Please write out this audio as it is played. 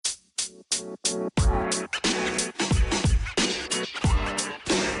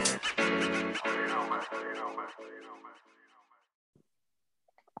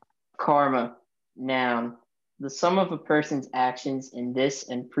Karma, noun. The sum of a person's actions in this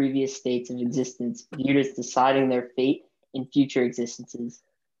and previous states of existence viewed as deciding their fate in future existences.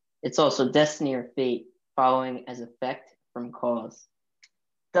 It's also destiny or fate, following as effect from cause.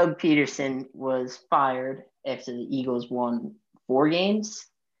 Doug Peterson was fired after the Eagles won 4 games.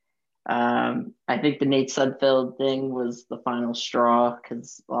 I think the Nate Sudfeld thing was the final straw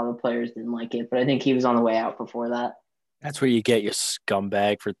because a lot of players didn't like it, but I think he was on the way out before that. That's where you get your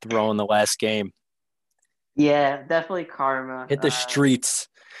scumbag for throwing the last game. Yeah, definitely karma. Hit the streets.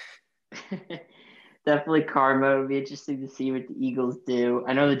 Definitely karma. It'll be interesting to see what the Eagles do.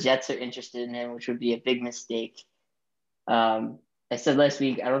 I know the Jets are interested in him, which would be a big mistake. Um, I said last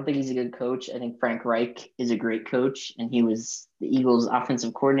week, I don't think he's a good coach. I think Frank Reich is a great coach, and he was the Eagles'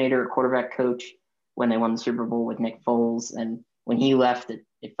 offensive coordinator, quarterback coach when they won the Super Bowl with Nick Foles. And when he left, it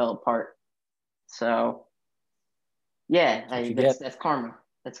fell apart. So, yeah, That's what you that's get. karma.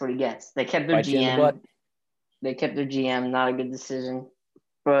 That's what he gets. They kept their Bite you in the butt. GM. They kept their GM. Not a good decision.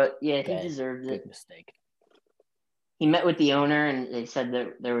 But, yeah, he Bad. deserved Big it. mistake. He met with the owner and they said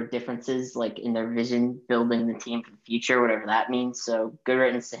that there were differences like in their vision building the team for the future, whatever that means. So good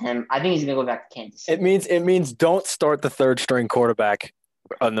riddance to him. I think he's gonna go back to Kansas City. It means don't start the third string quarterback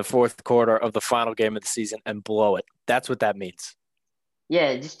in the fourth quarter of the final game of the season and blow it. That's what that means.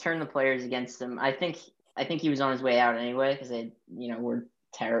 Yeah, just turn the players against him. I think he was on his way out anyway because they were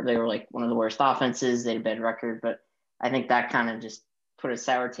terrible. They were like one of the worst offenses. They had a bad record, but I think that kind of just put a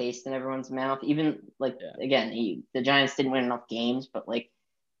sour taste in everyone's mouth. Even like again, the Giants didn't win enough games, but like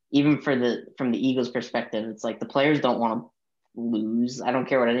even from the Eagles' perspective, it's like the players don't want to lose. I don't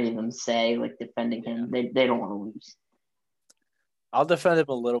care what any of them say, like defending him. They don't want to lose. I'll defend him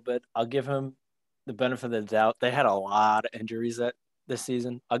a little bit. I'll give him the benefit of the doubt. They had a lot of injuries this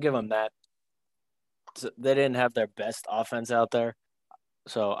season. I'll give them that. So they didn't have their best offense out there,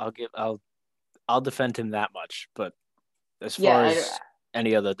 so I'll defend him that much. But as far Yeah, as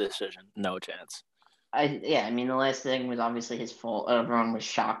any other decision, no chance. I mean the last thing was obviously his fault. Everyone was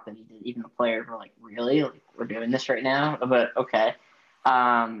shocked that he did. Even the players were like, "Really? Like, we're doing this right now?" But okay.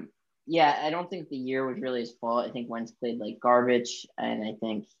 Um, yeah, I don't think the year was really his fault. I think Wentz played like garbage, and I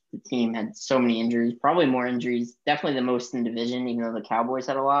think the team had so many injuries, probably more injuries, definitely the most in division, even though the Cowboys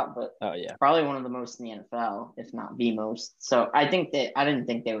had a lot, but Oh yeah, probably one of the most in the NFL, if not the most. So I didn't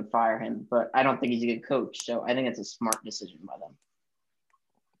think they would fire him, but I don't think he's a good coach. So I think it's a smart decision by them.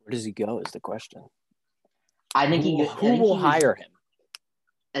 where does he go? Is the question. I think Who will hire him?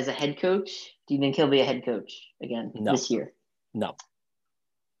 As a head coach. Do you think he'll be a head coach again No, this year? no.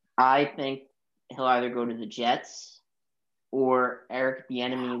 I think he'll either go to the Jets or Eric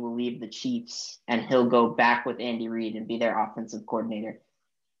Bieniemy will leave the Chiefs and he'll go back with Andy Reid and be their offensive coordinator.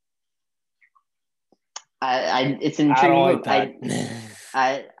 It's an I don't intriguing like move.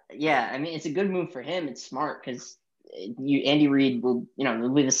 that. Yeah, I mean, it's a good move for him. It's smart because Andy Reid will, there'll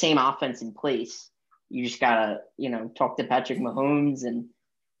be the same offense in place. You just gotta, talk to Patrick Mahomes and,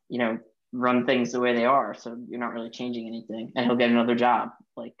 you know, run things the way they are. So you're not really changing anything, and he'll get another job,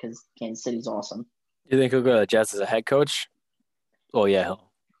 like because Kansas City's awesome. You think he'll go to the Jets as a head coach? Oh yeah, he'll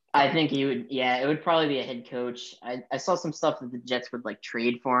I probably. think he would. Yeah, it would probably be a head coach. I saw some stuff that the Jets would like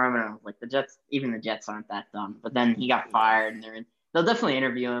trade for him, and I was like, even the Jets aren't that dumb. But then he got No. fired, and they'll definitely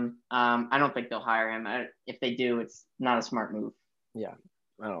interview him. I don't think they'll hire him. If they do, it's not a smart move. Yeah,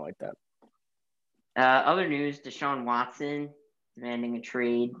 I don't like that. Other news: Deshaun Watson demanding a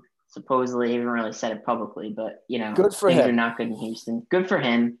trade. Supposedly, he haven't really said it publicly, but Good for things are him. not good in Houston. Good for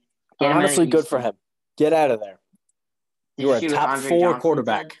him. Get him out of Honestly, good for Houston. him. Get out of there. Did You you are a see what top Andre four Johnson said?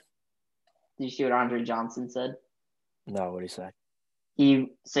 quarterback. Did you see what Andre Johnson said? No, what do you say?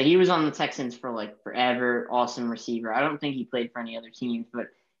 He was on the Texans for like forever. Awesome receiver. I don't think he played for any other teams, but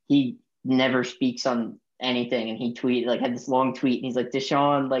he never speaks on anything. And he tweeted had this long tweet, and he's like,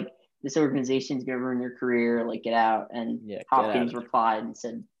 Deshaun, like this organization's gonna ruin your career. Like get out. And Yeah, get out Hopkins of there. replied and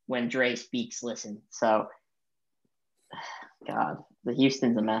said, when Dre speaks, listen. So God, the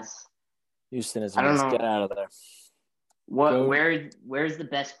Houston's a mess. Houston is a I don't mess. Get know out of there. what Go where's the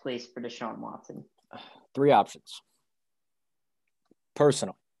best place for Deshaun Watson. 3 options.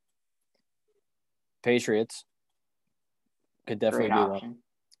 Personally, Patriots could definitely Great be one. option.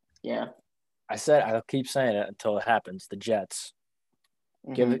 Yeah. I'll keep saying it until it happens. The Jets.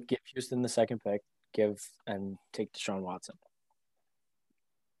 Mm-hmm. Give Houston the second pick. And take Deshaun Watson.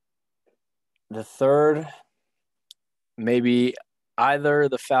 The third, maybe either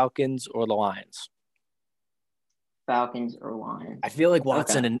the Falcons or the Lions. Falcons, or Lions. I feel like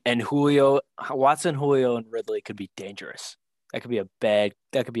Watson and Julio, and Ridley could be dangerous. That could be a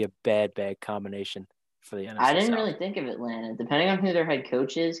bad combination for the NFC I didn't South. really think of Atlanta, depending on who their head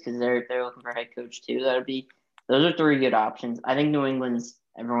coach is, because they're looking for a head coach too. Those are three good options. I think New England's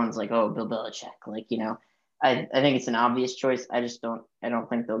everyone's like, oh, Bill Belichick, I think it's an obvious choice. I don't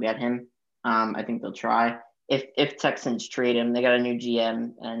think they'll get him. I think they'll try. If Texans trade him, they got a new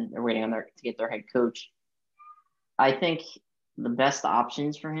GM and they're waiting to get their head coach. I think the best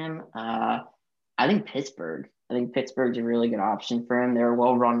options for him, I think Pittsburgh. I think Pittsburgh's a really good option for him. They're a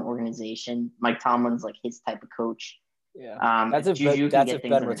well-run organization. Mike Tomlin's like his type of coach. Yeah, that's if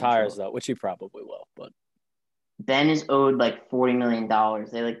Ben retires though, which he probably will. But Ben is owed like $40 million.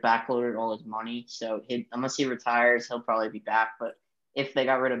 They like backloaded all his money, so unless he retires, he'll probably be back. But if they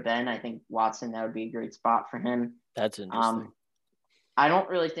got rid of Ben, I think Watson, that would be a great spot for him. That's interesting. I don't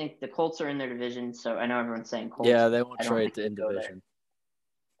really think the Colts are in their division, so I know everyone's saying Colts. Yeah, they won't trade in division.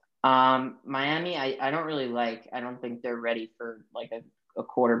 Miami, I don't really like. I don't think they're ready for like a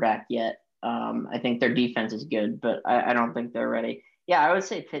quarterback yet. I think their defense is good, but I don't think they're ready. Yeah, I would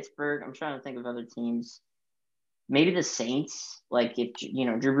say Pittsburgh. I'm trying to think of other teams. Maybe the Saints. Like if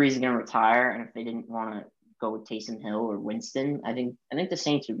Drew Brees is going to retire, and if they didn't want to go with Taysom Hill or Winston, I think the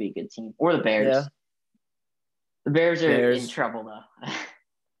Saints would be a good team, or the Bears. Yeah. The Bears are in trouble though.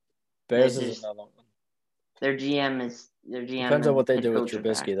 Bears is another one. Their GM. Depends on what they do with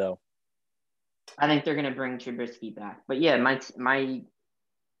Trubisky, though. I think they're going to bring Trubisky back. But yeah, my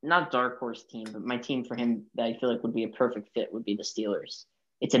not dark horse team, but my team for him that I feel like would be a perfect fit would be the Steelers.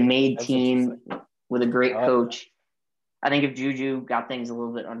 It's a made team with a great coach. I think if Juju got things a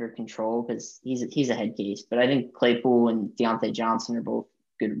little bit under control, because he's a head case, but I think Claypool and Deontay Johnson are both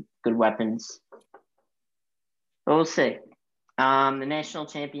good weapons. But we'll see. The national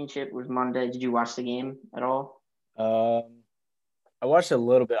championship was Monday. Did you watch the game at all? I watched a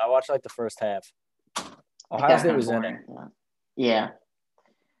little bit. I watched like the first half. Ohio State was in it. Yeah.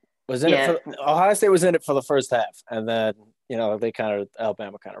 Ohio State was in it for the first half, and then Alabama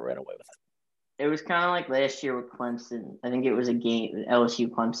kind of ran away with it. It was kind of like last year with Clemson. I think it was a game, LSU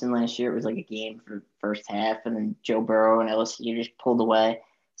Clemson last year. It was like a game for the first half, and then Joe Burrow and LSU just pulled away.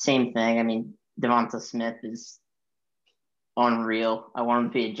 Same thing. I mean, Devonta Smith is unreal. I want him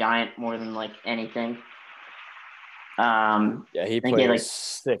to be a Giant more than like anything. He played a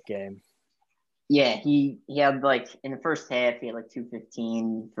sick game. Yeah, he had like in the first half he had like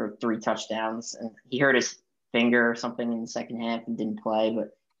 215 for 3 touchdowns, and he hurt his finger or something in the second half and didn't play,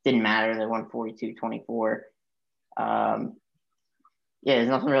 but didn't matter. They won 42-24. There's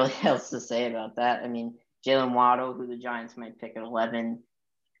nothing really else to say about that. I mean, Jalen Waddle, who the Giants might pick at 11,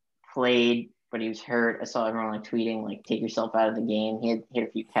 played, but he was hurt. I saw everyone like tweeting like, "Take yourself out of the game." He had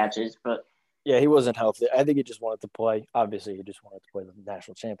a few catches, but. Yeah, he wasn't healthy. I think he just wanted to play. Obviously, he just wanted to play the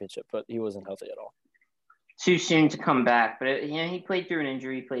national championship, but he wasn't healthy at all. Too soon to come back, but he played through an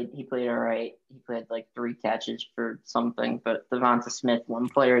injury. He played all right. He played like 3 catches for something. But Devonta Smith won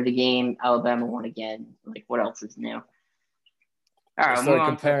player of the game. Alabama won again. Like, what else is new? All right, started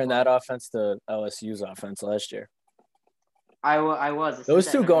comparing that offense to LSU's offense last year. I was.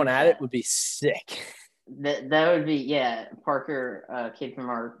 Those two going at it would be sick. That would be, Parker, a kid from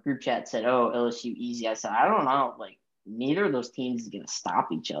our group chat, said, "Oh, LSU easy." I said, "I don't know. Like, neither of those teams is going to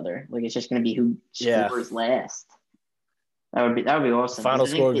stop each other. Like, it's just going to be who scores last." That would be awesome. The final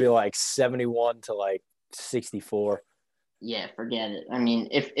score would be like 71 to like 64. Yeah, forget it. I mean,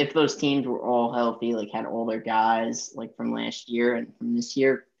 if those teams were all healthy, like had all their guys like from last year and from this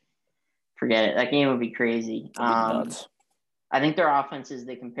year, forget it. That game would be crazy. Nuts. I think their offenses,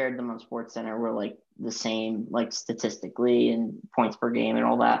 they compared them on SportsCenter, were like the same, like statistically and points per game and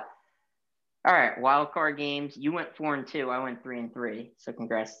all that. All right, wild card games. You went 4-2. I went 3-3. So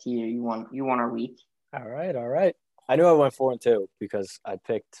congrats to you. You won our week. All right. I knew I went 4-2 because I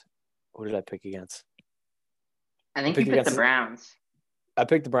picked. Who did I pick against? I think you picked the Browns. I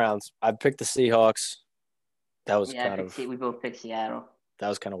picked the Browns. I picked the Seahawks. That was we both picked Seattle. That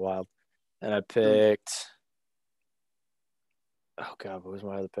was kind of wild. And I picked. Oh God, what was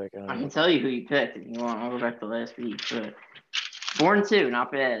my other pick? I can tell you who you picked if you want. I'll go back to last week, but 4-2,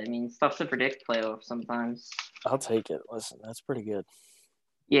 not bad. I mean, it's tough to predict playoffs sometimes. I'll take it. Listen, that's pretty good.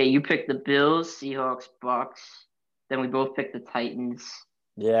 Yeah, you picked the Bills, Seahawks, Bucks. Then we both picked the Titans.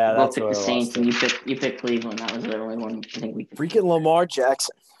 Yeah, that's what I lost. Both picked the Saints, and you picked Cleveland. That was the only one I think we could. Freaking Lamar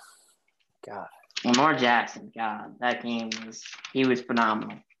Jackson. God. Lamar Jackson. God, that game he was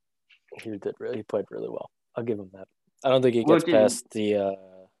phenomenal. He played really well. I'll give him that. I don't think he gets past the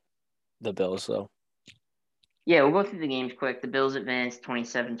Bills, though. Yeah, we'll go through the games quick. The Bills advanced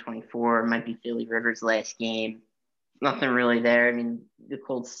 27-24. It might be Philly Rivers' last game. nothing really there. I mean, the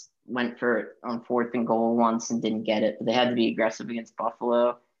Colts went for it on 4th and goal once and didn't get it, but they had to be aggressive against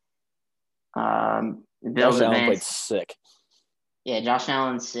Buffalo. The Josh Bills Allen played advanced. sick. Yeah, Josh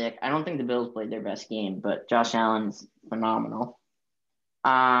Allen's sick. I don't think the Bills played their best game, but Josh Allen's phenomenal.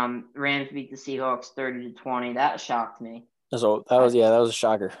 Rams beat the Seahawks 30-20. That shocked me. So that was a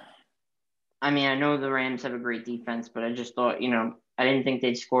shocker. I mean, I know the Rams have a great defense, but I just thought, I didn't think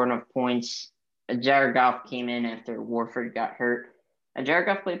they'd score enough points. Jared Goff came in after Warford got hurt, and Jared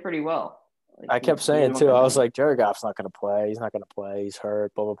Goff played pretty well. Like, I kept saying too, I was like, Jared Goff's not going to play. He's not going to play. He's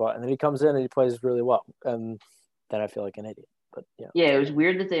hurt, blah, blah, blah. And then he comes in and he plays really well. And then I feel like an idiot. But yeah, it was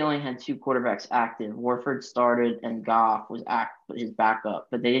weird that they only had 2 quarterbacks active. Warford started and Goff was his backup,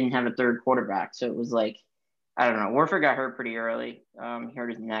 but they didn't have a third quarterback. So it was like, I don't know. Warford got hurt pretty early. He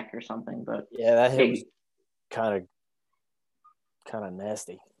hurt his neck or something. But yeah, that hit was kind of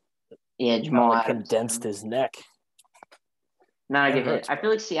nasty. Yeah, Jamal Adams condensed his neck. Not a good hit. I feel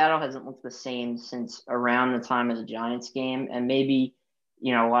like Seattle hasn't looked the same since around the time of the Giants game, and maybe a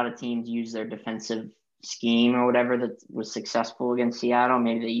lot of teams use their defensive scheme or whatever that was successful against Seattle.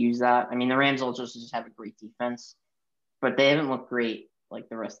 Maybe they use that. I mean, the Rams also just have a great defense, but they haven't looked great like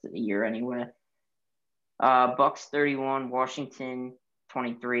the rest of the year anyway. Bucks 31, Washington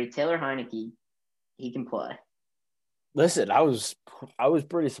 23. Taylor Heinicke, he can play. Listen, I was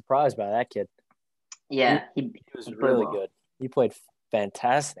pretty surprised by that kid. Yeah, he was really good. He played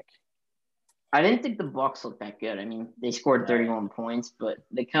fantastic. I didn't think the Bucks looked that good. I mean, they scored 31 points, but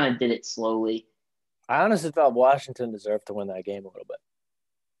they kind of did it slowly. I honestly thought Washington deserved to win that game a little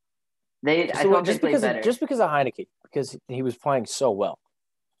bit. Just because of Heinicke, because he was playing so well.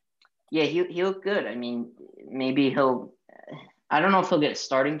 Yeah, he looked good. I mean, maybe I don't know if he'll get a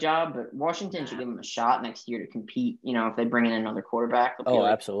starting job, but Washington should give him a shot next year to compete. If they bring in another quarterback.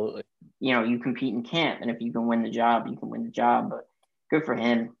 Absolutely. You compete in camp, and if you can win the job, you can win the job. But good for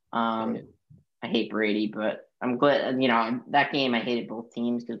him. I hate Brady, but I'm glad. That game I hated both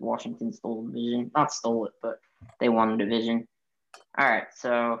teams because Washington stole the division. Not stole it, but they won the division. All right,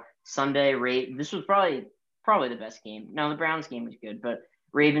 so Sunday, this was probably the best game. No, the Browns game was good, but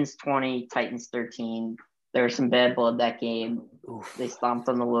Ravens 20, Titans 13. There was some bad blood that game. Oof. They stomped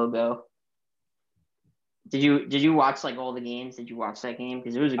on the logo. Did you watch like all the games? Did you watch that game?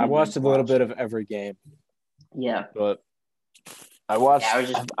 Because it was a good I watched a little bit of every game. Yeah, but I watched.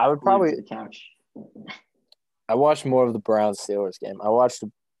 Yeah, I would probably the couch. I watched more of the Browns Steelers game. I watched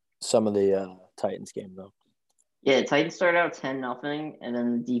some of the Titans game though. Yeah, Titans started out 10-0, and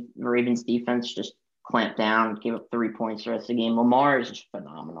then the Ravens defense just clamped down, gave up 3 points the rest of the game. Lamar is just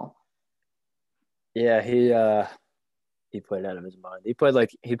phenomenal. Yeah, he played out of his mind. He played like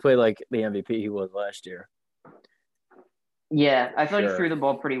the MVP he was last year. Yeah, I thought he threw the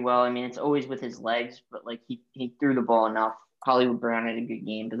ball pretty well. I mean, it's always with his legs, but like he threw the ball enough. Hollywood Brown had a good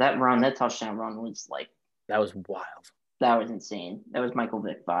game, but that touchdown run was like that was wild. That was insane. That was Michael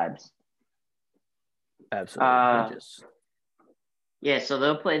Vick vibes. Absolutely. Yeah, so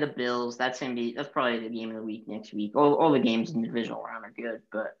they'll play the Bills. That's probably the game of the week next week. All the games in the divisional round are good,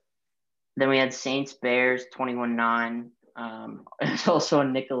 but then we had Saints Bears 21-9. It's also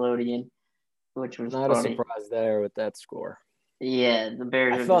on Nickelodeon, which was not funny. A surprise there with that score. Yeah, the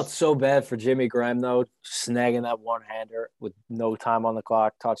Bears. I felt so bad for Jimmy Graham though, snagging that one-hander with no time on the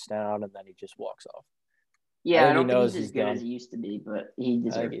clock, touchdown, and then he just walks off. Yeah, I don't think he's as good as he used to be, but he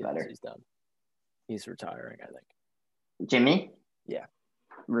deserves better. He's done. He's retiring, I think. Jimmy? Yeah.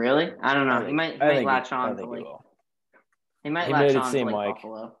 Really? I don't know. He might latch on. He might latch on to like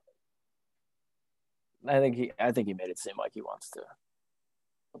Buffalo. I think he made it seem like he wants to,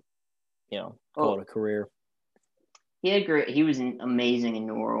 call it a career. He was amazing in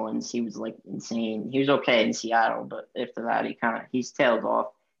New Orleans. He was like insane. He was okay in Seattle, but after that, he's tailed off.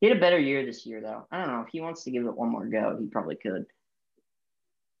 He had a better year this year, though. I don't know if he wants to give it one more go. He probably could.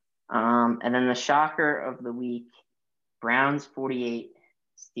 And then the shocker of the week: Browns 48,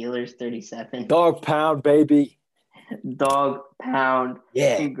 Steelers 37. Dog pound, baby. Dog pound.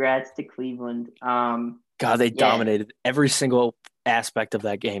 Yeah. Congrats to Cleveland. God, they dominated every single aspect of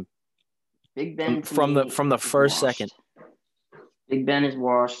that game. Big Ben from the first second. Big Ben is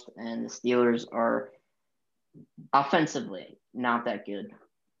washed, and the Steelers are offensively not that good.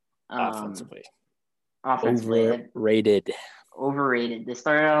 Offensively, overrated. They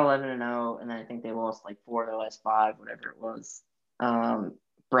started out 11-0, and then I think they lost like 4 of the last 5, whatever it was.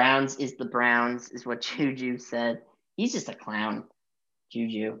 Browns is the Browns, is what Juju said. He's just a clown,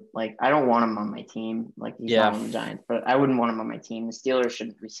 Juju. Like, I don't want him on my team. Like, he's not on the Giants, but I wouldn't want him on my team. The Steelers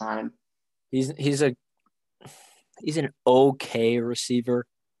shouldn't resign him. He's an okay receiver.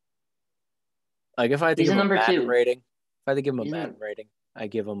 Like, if I think he's a number 2 rating, I had to give him a Isn't Madden rating, I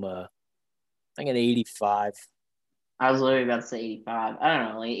give him I think an 85. I was literally about to say 85. I don't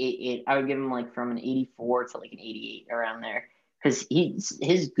know, like I would give him like from an 84 to like an 88 around there. Because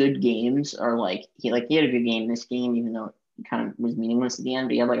his good games are like he had a good game this game, even though it kind of was meaningless at the end,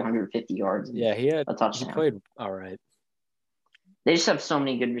 but he had like 150 yards and Yeah, a he touchdown. played all right. They just have so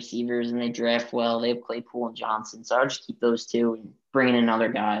many good receivers and they draft well. They have Claypool and Johnson. So I'll just keep those two and bring in another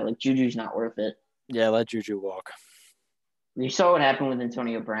guy. Like Juju's not worth it. Yeah, let Juju walk. You saw what happened with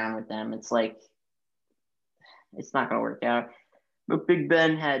Antonio Brown with them. It's like it's not gonna work out. But Big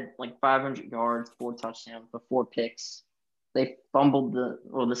Ben had like 500 yards, 4 touchdowns, but 4 picks. They fumbled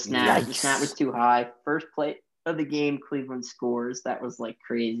the snap. The snap was Yikes! too high. First play of the game, Cleveland scores. That was like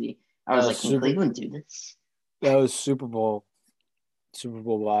crazy. I That was was like, can Cleveland do this? That was Super Bowl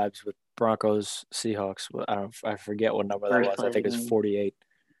vibes with Broncos Seahawks. I forget what number that First was. I play of the think it's game. 48.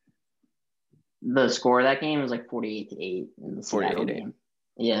 The score of that game was like 48-8 in the Seattle 48. game.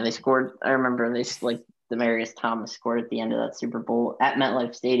 Yeah, they scored. I remember they like Demaryius Thomas scored at the end of that Super Bowl at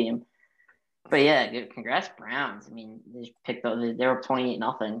MetLife Stadium. But yeah, congrats Browns. I mean, they just picked up. They were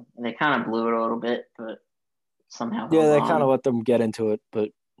 28-0, and they kind of blew it a little bit, but somehow Yeah, held they kind of on. let them get into it,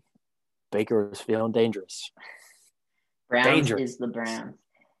 but Baker was feeling dangerous. Browns is the Browns.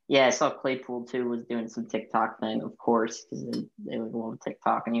 Yeah, I saw Claypool too was doing some TikTok thing, of course, because they would love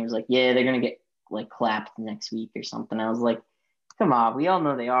TikTok, and he was like, "Yeah, they're gonna get like clapped next week or something." I was like, "Come on, we all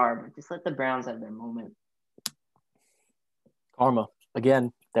know they are, but just let the Browns have their moment." Karma.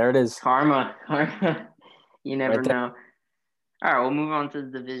 Again, there it is. Karma. You never Right there. know. All right, we'll move on to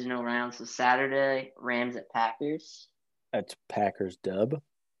the divisional round. So Saturday, Rams at Packers. That's Packers dub.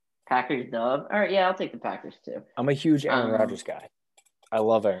 Packers dub. All right, yeah, I'll take the Packers too. I'm a huge Aaron Rodgers guy. I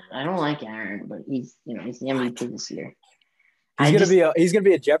love Aaron Rodgers. I don't like Aaron, but he's the MVP this year. He's gonna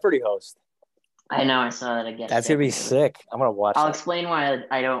be a Jeopardy host. I know, I saw that again. That's gonna be sick. I'm gonna watch. I'll explain why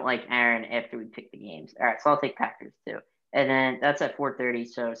I don't like Aaron after we pick the games. All right, so I'll take Packers too. And then that's at 4:30.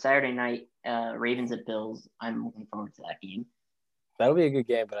 So Saturday night, Ravens at Bills. I'm looking forward to that game. That'll be a good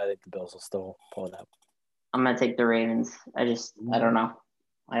game, but I think the Bills will still pull it out. I'm gonna take the Ravens. I don't know.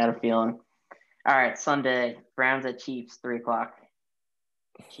 I got a feeling. All right, Sunday, Browns at Chiefs, 3:00.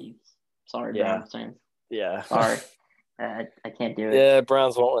 Chiefs. Sorry, Yeah. Browns fans. Yeah. Sorry. I can't do it. Yeah,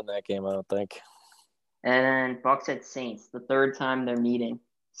 Browns won't win that game, I don't think. And then Bucks at Saints, the third time they're meeting.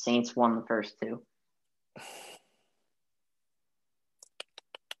 Saints won the first two.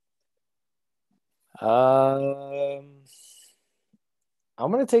 I'm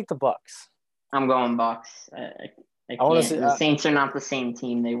gonna take the Bucks. I'm going Bucks. I can't. The Saints are not the same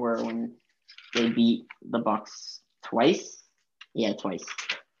team they were when they beat the Bucks twice. Yeah, twice.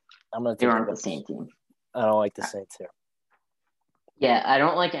 I'm gonna. They weren't the same team. I don't like the Saints here. Yeah, I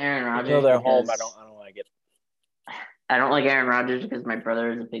don't like Aaron Rodgers. Even though they're home, I don't like it. I don't like Aaron Rodgers because my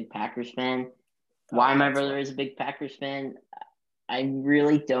brother is a big Packers fan. Why my brother is a big Packers fan, I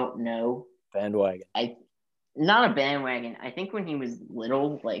really don't know. Bandwagon. Not a bandwagon. I think when he was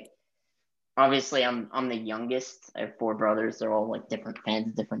little, like obviously I'm the youngest. I have 4 brothers. They're all like different fans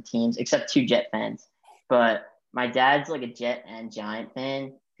of different teams, except 2 Jet fans. But my dad's like a Jet and Giant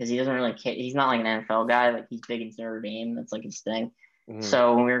fan because he doesn't really care. He's not like an NFL guy. Like he's big in Notre Dame. That's like his thing. Mm-hmm.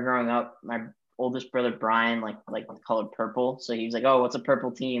 So when we were growing up, my oldest brother Brian like colored purple. So he was like, "Oh, what's a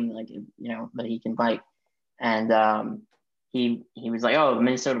purple team?" Like that he can like. And he was like, "Oh, the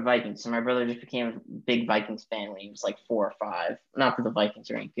Minnesota Vikings." So my brother just became a big Vikings fan when he was like 4 or 5. Not that the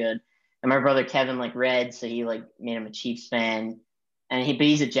Vikings are any good. And my brother Kevin like Red, so he like made him a Chiefs fan. And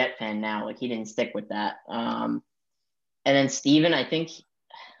he's a Jet fan now. Like he didn't stick with that. And then Steven, I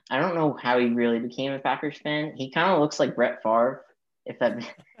don't know how he really became a Packers fan. He kind of looks like Brett Favre, if that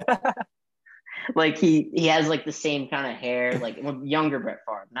like he has like the same kind of hair, like younger Brett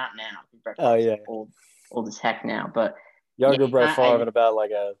Favre, not now. Brett Favre's old as heck now, but younger Brett Favre and about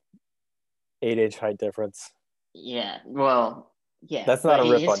like a 8-inch height difference. Yeah, well, yeah. That's not a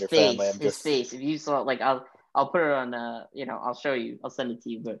rip on your family. His face. If you saw, like, I'll put it on. I'll show you. I'll send it to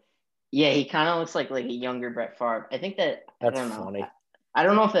you. But yeah, he kind of looks like a younger Brett Favre. I think that's funny. I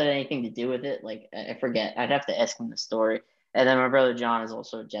don't know if that had anything to do with it. Like, I forget. I'd have to ask him the story. And then my brother John is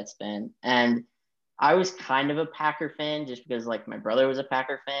also a Jets fan, and I was kind of a Packer fan just because like my brother was a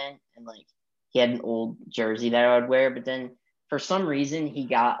Packer fan, and like he had an old jersey that I would wear. But then for some reason he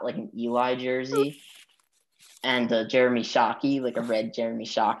got like an Eli jersey. And Jeremy Shockey, like a red Jeremy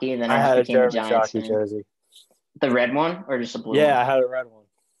Shockey, and then I had a Jeremy Shockey jersey. The red one or just a blue one? Yeah, I had a red one.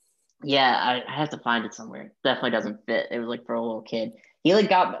 Yeah, I have to find it somewhere. It definitely doesn't fit. It was like for a little kid. He like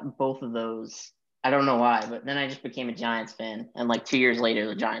got both of those. I don't know why, but then I just became a Giants fan, and like 2 years later,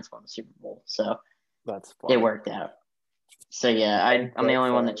 the Giants won the Super Bowl, so that's funny. It worked out. So yeah, Young I'm the Brett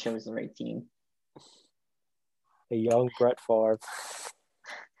only one that Favre. chose the right team. A young Brett Favre.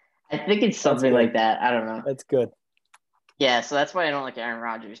 I think it's That's something good. like that. I don't know. That's good. Yeah, so that's why I don't like Aaron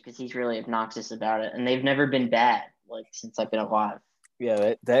Rodgers because he's really obnoxious about it, and they've never been bad like since I've been alive.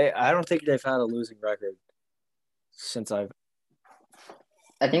 Yeah, they I don't think they've had a losing record since I've.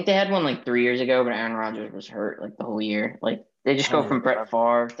 I think they had one like 3 years ago, but Aaron Rodgers was hurt like the whole year. Like they just I don't go even from Brett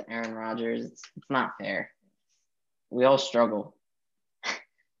remember. Favre to Aaron Rodgers. It's not fair. We all struggle.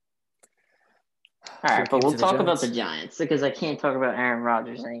 All Should have right, but came we'll to the talk about the Giants. Giants because I can't talk about Aaron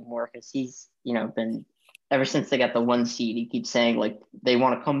Rodgers anymore because he's been ever since they got the 1 seed. He keeps saying like they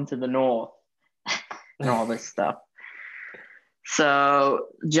want to come to the North and all this stuff. So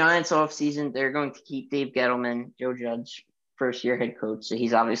Giants off season, they're going to keep Dave Gettleman, Joe Judge, first year head coach. So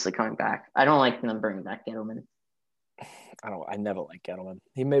he's obviously coming back. I don't like them bringing back Gettleman. I never liked Gettleman.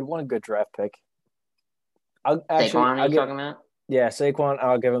 He made one good draft pick. Saquon, are I'll you give talking about? yeah Saquon.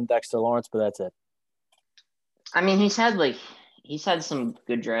 I'll give him Dexter Lawrence, but that's it. I mean, he's had some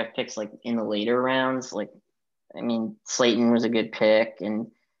good draft picks like in the later rounds. Like, I mean, Slayton was a good pick, and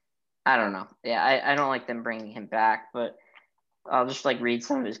I don't know. Yeah, I don't like them bringing him back, but I'll just like read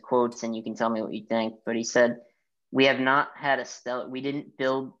some of his quotes, and you can tell me what you think. But he said, "We have not had a stellar. We didn't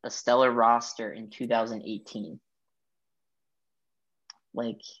build a stellar roster in 2018."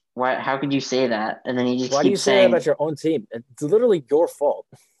 Like, why? How could you say that? And then he just Why do you keeps say that saying about your own team? It's literally your fault.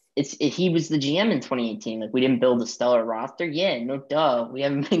 he was the GM in 2018. Like, we didn't build a stellar roster. Yeah, no duh. We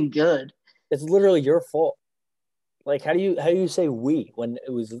haven't been good. It's literally your fault. Like how do you say we when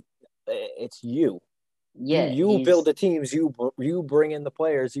it's you? You Yeah, you build the teams, you bring in the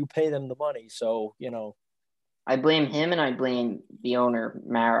players, you pay them the money. So I blame him and I blame the owner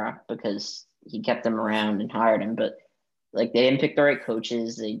Mara because he kept him around and hired him. But like they didn't pick the right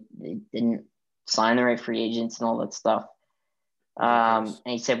coaches. They didn't sign the right free agents and all that stuff. ridiculous.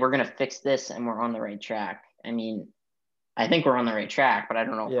 And he said we're gonna fix this and we're on the right track. I mean, I think we're on the right track, but I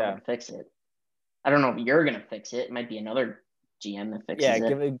don't know if we're Yeah, gonna fix it. I don't know if you're gonna fix it. It might be another GM that yeah.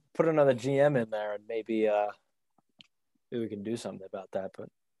 fixes it. Put another GM in there, and maybe we can do something about that. But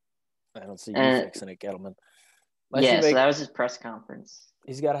I don't see you And fixing it, Gettleman. Unless you yeah, so make, that was his press conference.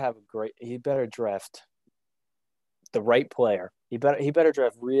 he's got to have a great. He better draft the right player. He better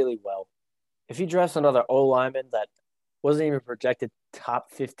draft really well. If he drafts another O lineman that wasn't even projected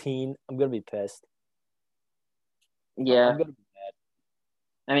top 15, I'm gonna be pissed. I'm Yeah, gonna be mad.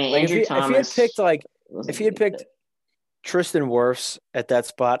 I mean Like Andrew if he had picked Thomas like if wasn't a he had good picked pick. Tristan Wirfs at that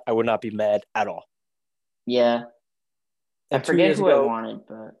spot, I would not be mad at all. Yeah, I And two forget years who I ago, wanted,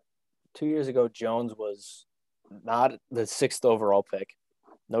 but 2 years ago, Jones was not the sixth overall pick.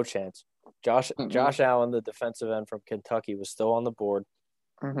 No chance. mm-mm, Josh Allen, the defensive end from Kentucky, was still on the board,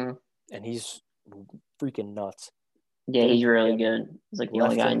 mm-hmm. and he's freaking nuts. Yeah, Didn't he's pick really him. good. He's like the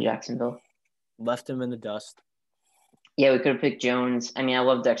only Left guy in him. Jacksonville. Left him in the dust. Yeah, we could have picked Jones. I mean, I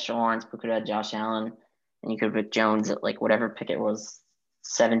love Dexter Lawrence, but we could have had Josh Allen, and you could have picked Jones at like whatever pick it was,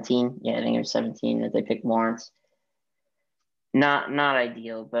 17. Yeah, I think it was 17 that they picked Lawrence. Not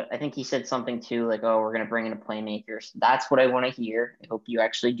ideal, but I think he said something too, like, "Oh, we're gonna bring in a playmaker." So that's what I want to hear. I hope you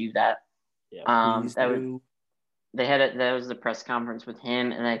actually do that. Yeah, please That was do. that was the press conference with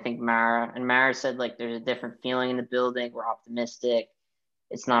him, and I think Mara said like, "There's a different feeling in the building. We're optimistic.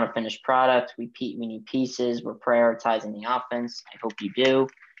 It's not a finished product. We need pieces. We're prioritizing the offense. I hope you do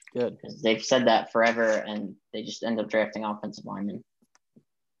Good. because they've said that forever, and they just end up drafting offensive linemen."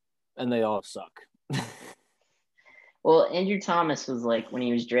 And they all suck. Well, Andrew Thomas was like when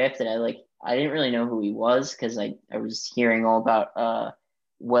he was drafted, I didn't really know who he was because I was hearing all about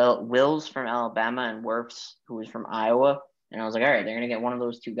Wills from Alabama and Wirfs who was from Iowa, and I was like, all right, they're gonna get one of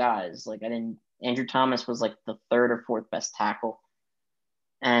those two guys. Like I didn't. Andrew Thomas was like the third or fourth best tackle,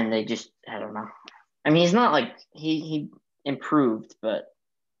 and they just I don't know. I mean, he's not like he improved, but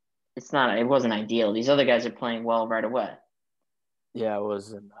it wasn't ideal. These other guys are playing well right away. Yeah, it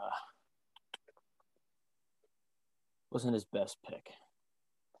wasn't his best pick.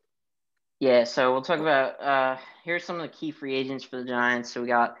 Yeah, so we'll talk about here's some of the key free agents for the Giants. So we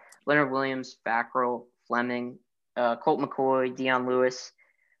got Leonard Williams, Fackrell, Fleming, Colt McCoy, Dion Lewis,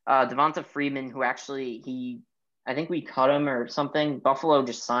 Devonta Freeman, who actually I think we cut him or something. Buffalo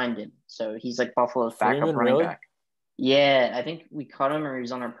just signed him, so he's like Buffalo's backup Freeman, running really? back. Yeah, I think we cut him or he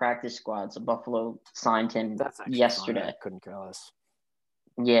was on our practice squad. So Buffalo signed him That's actually fine. I yesterday. couldn't care less.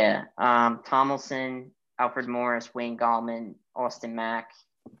 Yeah, Tomlinson, Alfred Morris, Wayne Gallman, Austin Mack.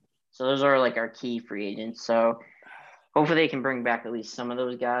 So those are like our key free agents. So hopefully they can bring back at least some of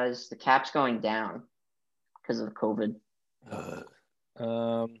those guys. The cap's going down because of COVID.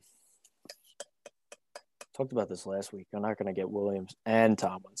 Total talked about this last week. I'm not going to get Williams and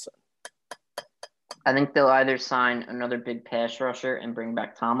Tomlinson. I think they'll either sign another big pass rusher and bring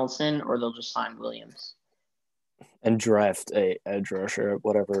back Tomlinson, or they'll just sign Williams. And draft a edge rusher,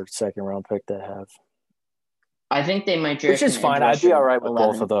 whatever second round pick they have. I think they might draft Which is fine. I'd be all right with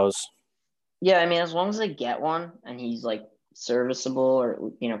 11. Both of those. Yeah, I mean, as long as they get one and he's like serviceable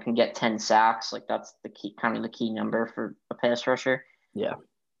or can get 10 sacks, like that's the key number for a pass rusher. Yeah.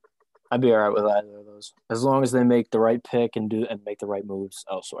 I'd be all right with either of those. As long as they make the right pick and make the right moves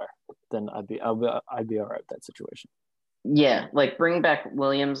elsewhere, then I'd be all right with that situation. Yeah, like bring back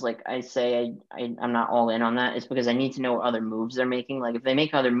Williams. Like I say, I'm not all in on that. It's because I need to know what other moves they're making. Like if they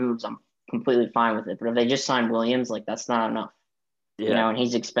make other moves, I'm completely fine with it. But if they just sign Williams, like that's not enough. Yeah. And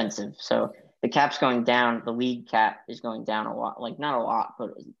he's expensive. So the cap's going down. The league cap is going down a lot. Like not a lot,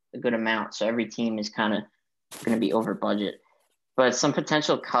 but a good amount. So every team is kind of going to be over budget. But some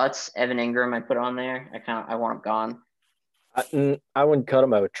potential cuts, Evan Ingram, I put on there. I want him gone. I wouldn't cut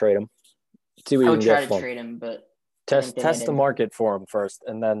him. I would trade him. See what I you would can try get to for trade him, but test the market for him first,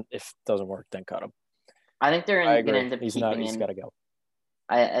 and then if it doesn't work, then cut him. I think they're going to end up keeping him. He's got to go.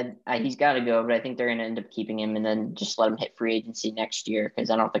 He's got to go, but I think they're going to end up keeping him and then just let him hit free agency next year because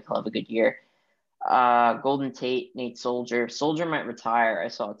I don't think he'll have a good year. Golden Tate, Nate Soldier. Soldier might retire. I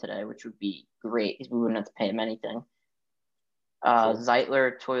saw it today, which would be great because we wouldn't have to pay him anything. Sure.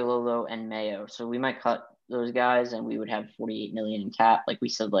 Zeitler, Toilolo, and Mayo. So we might cut those guys, and we would have $48 million in cap, like we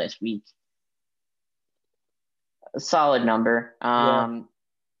said last week. A solid number. Yeah.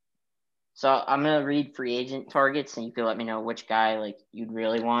 So I'm gonna read free agent targets, and you can let me know which guy like you'd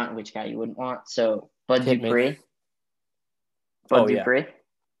really want, which guy you wouldn't want. So Bud Dupree. Dupree.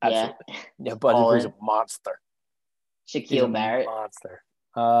 Absolutely. Yeah, Bud Dupree's a monster. Shaquille Barrett. Monster.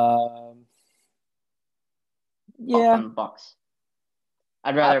 Yeah. Bucks.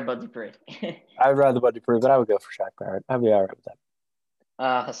 I'd rather Bud Dupree. I'd rather Bud Dupree, but I would go for Shaq Barrett. I'd be all right with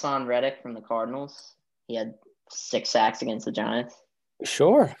that. Hassan Reddick from the Cardinals. He had 6 sacks against the Giants.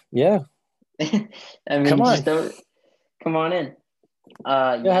 Sure. Yeah. I mean, come on in.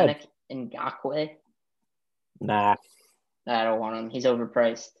 Yannick Ngakoue. Nah. I don't want him. He's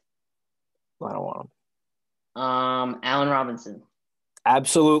overpriced. I don't want him. Allen Robinson.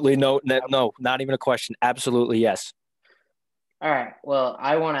 Absolutely no, not even a question. Absolutely yes. All right. Well,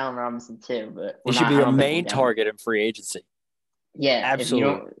 I want Allen Robinson too, but he should be a main target in free agency. Yeah,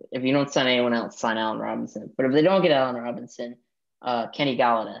 absolutely. If you don't sign anyone else, sign Allen Robinson. But if they don't get Allen Robinson, Kenny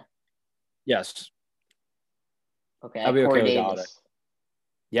Galladay. Yes. Okay. I'll be okay with Galladay.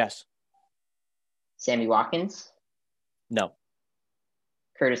 Yes. Sammy Watkins. No.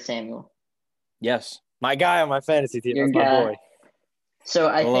 Curtis Samuel. Yes. My guy on my fantasy team. That's my boy. So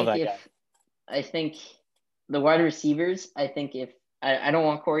I think the wide receivers, I think if I don't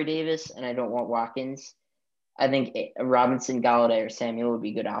want Corey Davis and I don't want Watkins, I think Robinson, Galladay, or Samuel would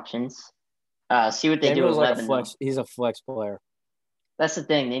be good options. See what they do with Levin. He's a flex player. That's the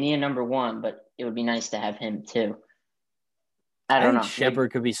thing. They need a number 1, but it would be nice to have him too. I don't know.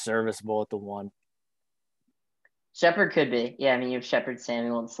 Shepard could be serviceable at the 1. Shepard could be. Yeah, I mean, you have Shepard,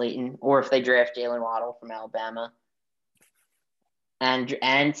 Samuel, and Slayton. Or if they draft Jalen Waddle from Alabama and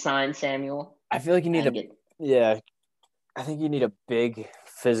sign Samuel. I feel like you need I think you need a big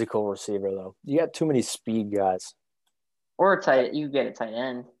physical receiver, though. You got too many speed guys. Or you get a tight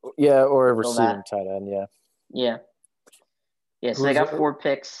end. Yeah, or a receiving tight end, yeah. Yeah. Yeah, so they got 4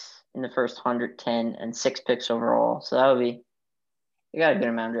 picks in the first 110 and 6 picks overall. So they got a good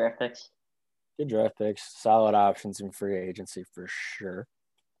amount of draft picks. Good draft picks. Solid options in free agency for sure.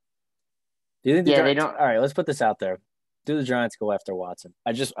 Do you think they don't? All right, let's put this out there. Do the Giants go after Watson?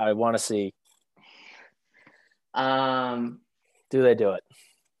 I want to see. Do they do it?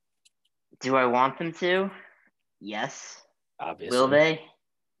 Do I want them to? Yes. Obviously. Will they?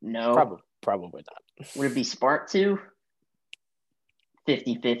 No. Probably not. Would it be smart to?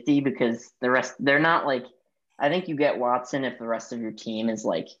 50-50 because the rest, they're not like, I think you get Watson if the rest of your team is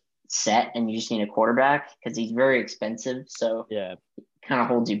like set and you just need a quarterback because he's very expensive. So yeah, it kind of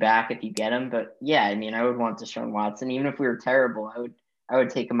holds you back if you get him. But yeah, I mean, I would want Deshaun Watson. Even if we were terrible, I would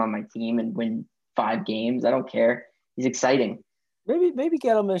take him on my team and win 5 games. I don't care. He's exciting. Maybe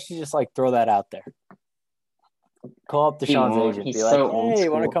get him and just like throw that out there. Call up Deshaun's agent. He's Be so like, old hey,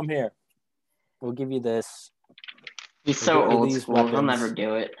 school. Want to come here? We'll give you this. He's so old school. Weapons. He'll never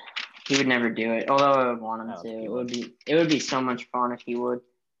do it. He would never do it. Although I would want him to. It would be so much fun if he would.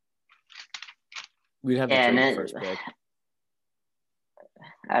 We'd have the first pick.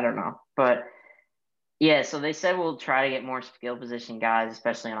 I don't know. But yeah, so they said we'll try to get more skill position guys,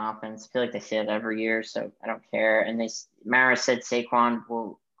 especially on offense. I feel like they say that every year, so I don't care. And Mara said Saquon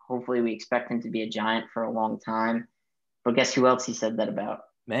will hopefully we expect him to be a Giant for a long time. But guess who else he said that about?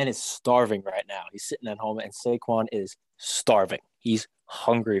 Man is starving right now. He's sitting at home, and Saquon is starving. He's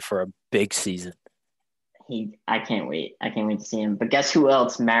hungry for a big season. I can't wait. I can't wait to see him. But guess who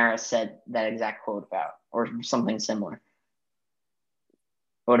else Mara said that exact quote about, or something similar?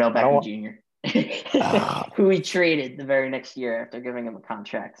 Odell Beckham Jr., who he traded the very next year after giving him a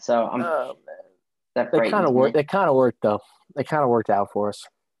contract. So that they kind of worked. They kind of worked though. They kind of worked out for us.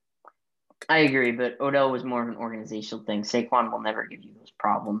 I agree, but Odell was more of an organizational thing. Saquon will never give you those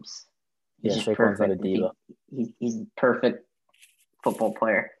problems. He's just Saquon's not a diva. He's a perfect football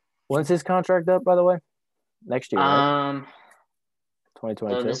player. When's his contract up, by the way? Next year, right?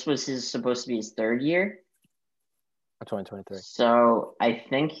 2022. So this was supposed to be his third year. 2023. So I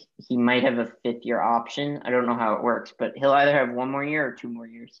think he might have a fifth-year option. I don't know how it works, but he'll either have one more year or 2 more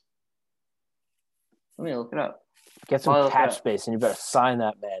years. Let me look it up. Get some cap space, and you better sign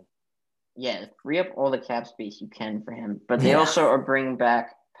that man. Yeah, free up all the cap space you can for him. But they also are bringing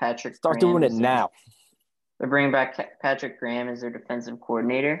back Patrick Start doing it now. They're bringing back Patrick Graham as their defensive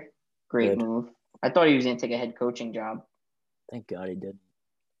coordinator. Great move. I thought he was going to take a head coaching job. Thank God he did.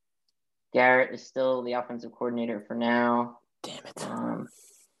 Garrett is still the offensive coordinator for now. Damn it.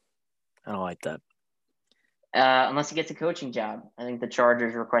 I don't like that. Unless he gets a coaching job. I think the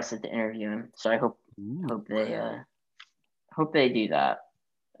Chargers requested to interview him. So I hope they do that.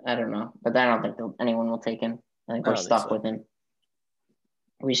 I don't know. But I don't think anyone will take him. I think we're stuck with him.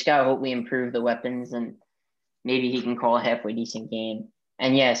 We just got to hope we improve the weapons and maybe he can call a halfway decent game.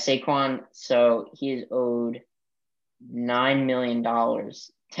 And yeah, Saquon, so he is owed $9 million,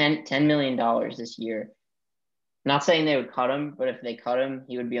 $10 million this year. Not saying they would cut him, but if they cut him,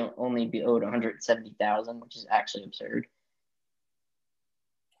 he would only be owed $170,000, which is actually absurd.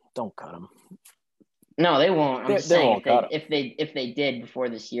 Don't cut him. No, they won't. I'm just saying if they did before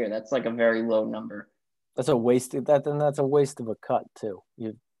this year, that's like a very low number. That's a waste of that. Then that's a waste of a cut too.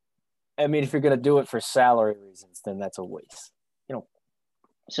 I mean, if you're gonna do it for salary reasons, then that's a waste.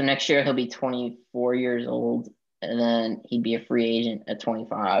 So next year he'll be 24 years old, and then he'd be a free agent at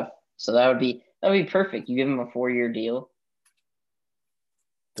 25. So that would be perfect. You give him a 4-year deal.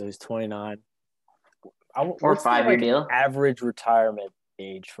 So he's 29. Or 5-year deal. Average retirement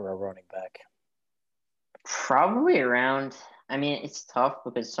age for a running back? Probably around. I mean, it's tough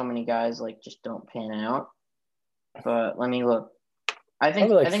because so many guys just don't pan out. But let me look. I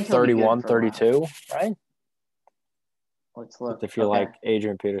think 31, 32, right? Let's look. If you're like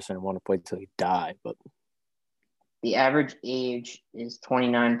Adrian Peterson and want to play till you die, but the average age is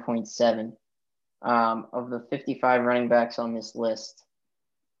 29.7. Of the 55 running backs on this list,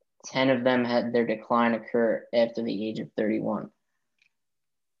 10 of them had their decline occur after the age of 31.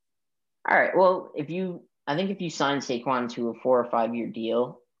 All right. Well, I think if you sign Saquon to a 4 or 5 year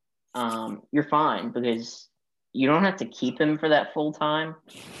deal, you're fine because you don't have to keep him for that full time.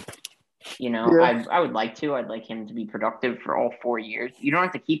 Yeah. I would like to. I'd like him to be productive for all 4 years. You don't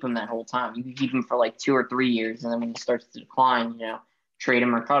have to keep him that whole time. You can keep him for 2 or 3 years, and then when he starts to decline, trade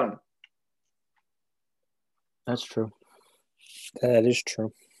him or cut him. That's true. That is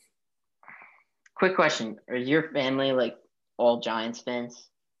true. Quick question: is your family all Giants fans?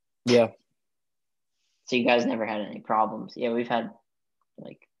 Yeah. So you guys never had any problems? Yeah, we've had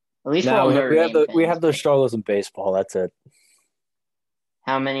at least we have those struggles in baseball. That's it.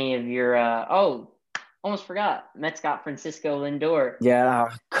 How many of your almost forgot. Mets got Francisco Lindor. Yeah,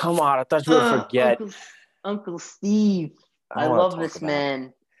 come on. I thought you would forget. Uncle Steve. I love this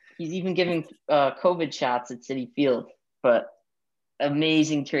man. He's even giving COVID shots at Citi Field. But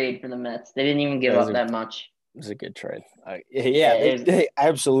amazing trade for the Mets. They didn't even give up that much. It was a good trade. They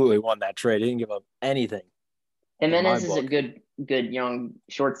absolutely won that trade. They didn't give up anything. Jimenez is a good young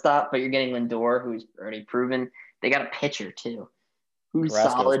shortstop, but you're getting Lindor, who's already proven. They got a pitcher, too. Who's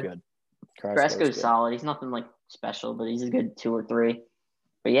solid. Good. Carrasco's solid. He's nothing special, but he's a good 2 or 3.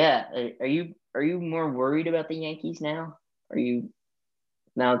 But yeah, are you more worried about the Yankees now? Are you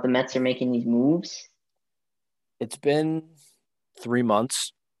now that the Mets are making these moves? It's been 3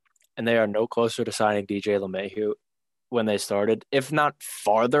 months, and they are no closer to signing DJ LeMahieu when they started, if not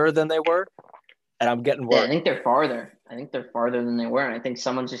farther than they were. And I'm getting worried. Yeah, I think they're farther. Than they were, and I think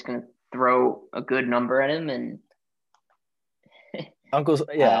someone's just going to throw a good number at him and.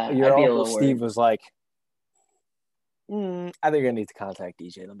 Your Uncle Steve was like, I think I need to contact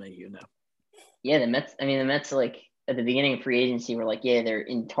DJ LeMahieu now. Yeah, the Mets at the beginning of free agency were they're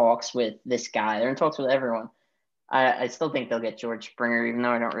in talks with this guy. They're in talks with everyone. I still think they'll get George Springer, even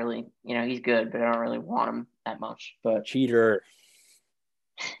though I don't really, he's good, but I don't really want him that much. But cheater.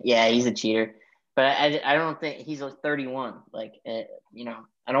 Yeah, he's a cheater. But I don't think he's 31.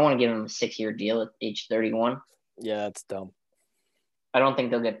 I don't want to give him a 6-year deal at age 31. Yeah, that's dumb. I don't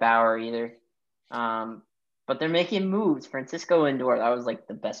think they'll get Bauer either. But they're making moves. Francisco Lindor, that was like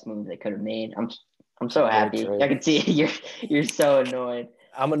the best move they could have made. I'm so happy. Trade. I can see you're so annoyed.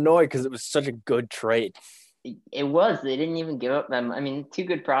 I'm annoyed because it was such a good trade. It was. They didn't even give up them. I mean, two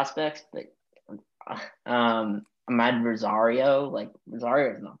good prospects, but Ahmad Rosario, like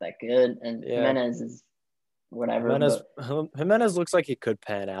Rosario is not that good, and Jimenez is whatever. Jimenez looks like he could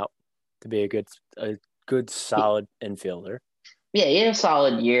pan out to be a good solid infielder. Yeah, he had a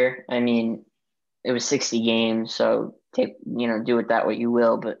solid year. I mean, it was 60 games, so do with that what you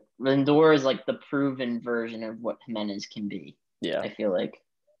will. But Lindor is like the proven version of what Jimenez can be. Yeah, I feel like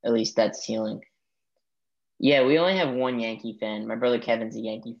at least that's ceiling. Yeah, we only have one Yankee fan. My brother Kevin's a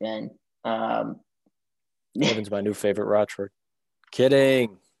Yankee fan. Kevin's my new favorite Rochford.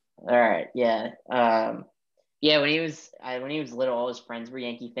 Kidding. All right, yeah. Yeah, when he was little, all his friends were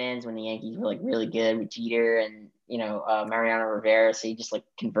Yankee fans when the Yankees were like really good with Jeter and Mariano Rivera. So he just like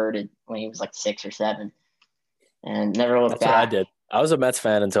converted when he was like 6 or 7, and never looked back. That's what I did. I was a Mets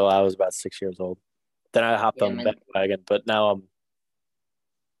fan until I was about 6 years old. Then I hopped on the bandwagon, but now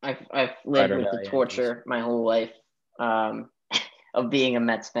I've lived with the torture my whole life of being a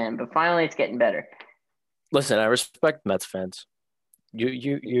Mets fan, but finally it's getting better. Listen, I respect Mets fans.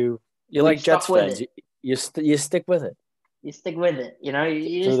 You like Jets fans. You stick with it. You stick with it. You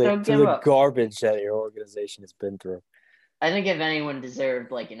just don't give up. The garbage that your organization has been through. I think if anyone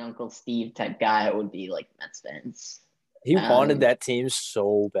deserved like an Uncle Steve type guy, it would be like Mets fans. He wanted that team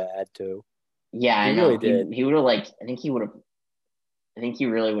so bad too. Yeah, I know. Really did. He would have I think he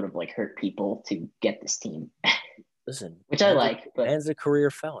really would have like hurt people to get this team. Listen, which I like, but man's a career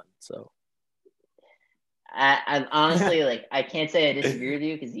felon, so. I honestly I can't say I disagree with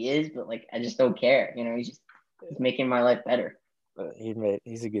you because he is, but I just don't care. He's making my life better.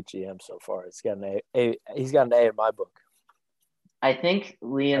 He's a good GM so far. He's got an A. He's got an A in my book. I think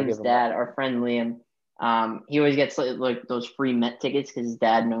Liam's dad, our friend Liam, he always gets like those free Met tickets because his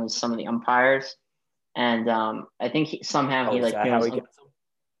dad knows some of the umpires, and I think he gets them. I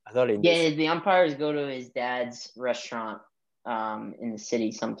thought he. Yeah, the umpires go to his dad's restaurant in the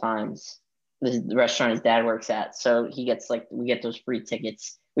city sometimes. The restaurant his dad works at, so he gets we get those free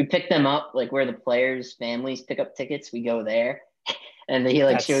tickets. We pick them up where the players' families pick up tickets. We go there, and he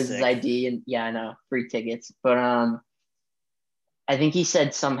shows his ID, and yeah, I know, free tickets. But I think he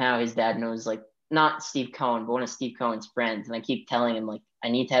said somehow his dad knows not Steve Cohen, but one of Steve Cohen's friends, and I keep telling him I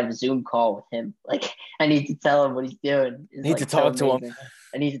need to have a Zoom call with him. I need to tell him what he's doing. I need to talk to him.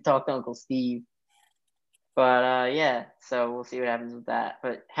 I need to talk to Uncle Steve. But yeah, so we'll see what happens with that.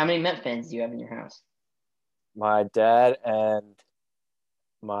 But how many Met fans do you have in your house? My dad and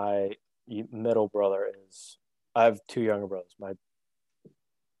my middle brother is. I have 2 younger brothers. My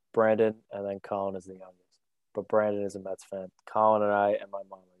Brandon and then Colin is the youngest. But Brandon is a Mets fan. Colin and I and my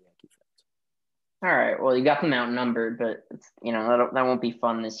mom are Yankee fans. All right. Well, you got them outnumbered, but that won't be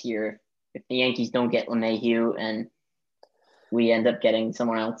fun this year if the Yankees don't get LeMahieu and we end up getting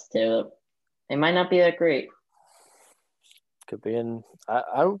someone else too. It might not be that great. Could be in.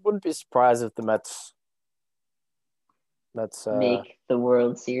 I wouldn't be surprised if the Mets make the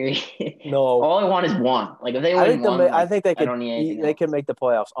World Series. No, all I want is one. If they win one, I think they could. They can make the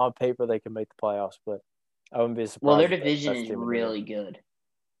playoffs on paper. They can make the playoffs, but I wouldn't be surprised. Well, their division is really good.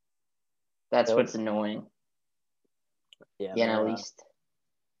 That's what's annoying. Yeah, the NL East.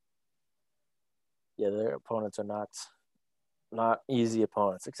 Yeah, their opponents are not easy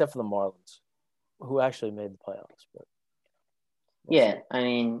opponents, except for the Marlins, who actually made the playoffs. But I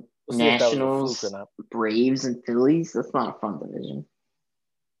mean, Nationals, Braves, and Phillies. That's not a fun division.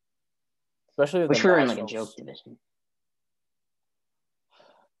 Especially if we're in a joke division.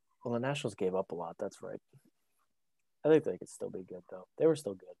 Well, the Nationals gave up a lot. That's right. I think they could still be good, though. They were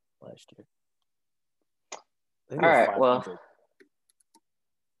still good last year. All right, well,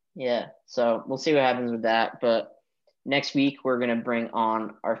 yeah. So we'll see what happens with that. But next week, we're going to bring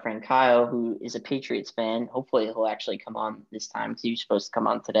on our friend Kyle, who is a Patriots fan. Hopefully, he'll actually come on this time because he was supposed to come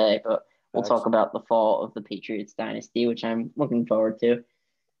on today. But we'll talk about the fall of the Patriots dynasty, which I'm looking forward to.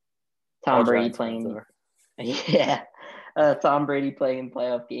 Tom Brady playing. Yeah. Tom Brady playing in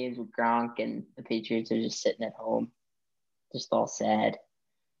playoff games with Gronk, and the Patriots are just sitting at home, just all sad.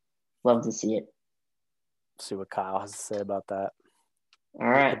 Love to see it. See what Kyle has to say about that. All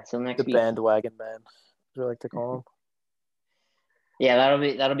right, till next week. The bandwagon man, as we like to call him. Yeah,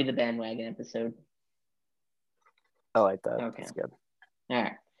 that'll be the bandwagon episode. I like that. Okay. That's good. All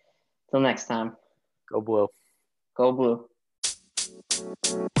right. Till next time. Go Blue. Go Blue.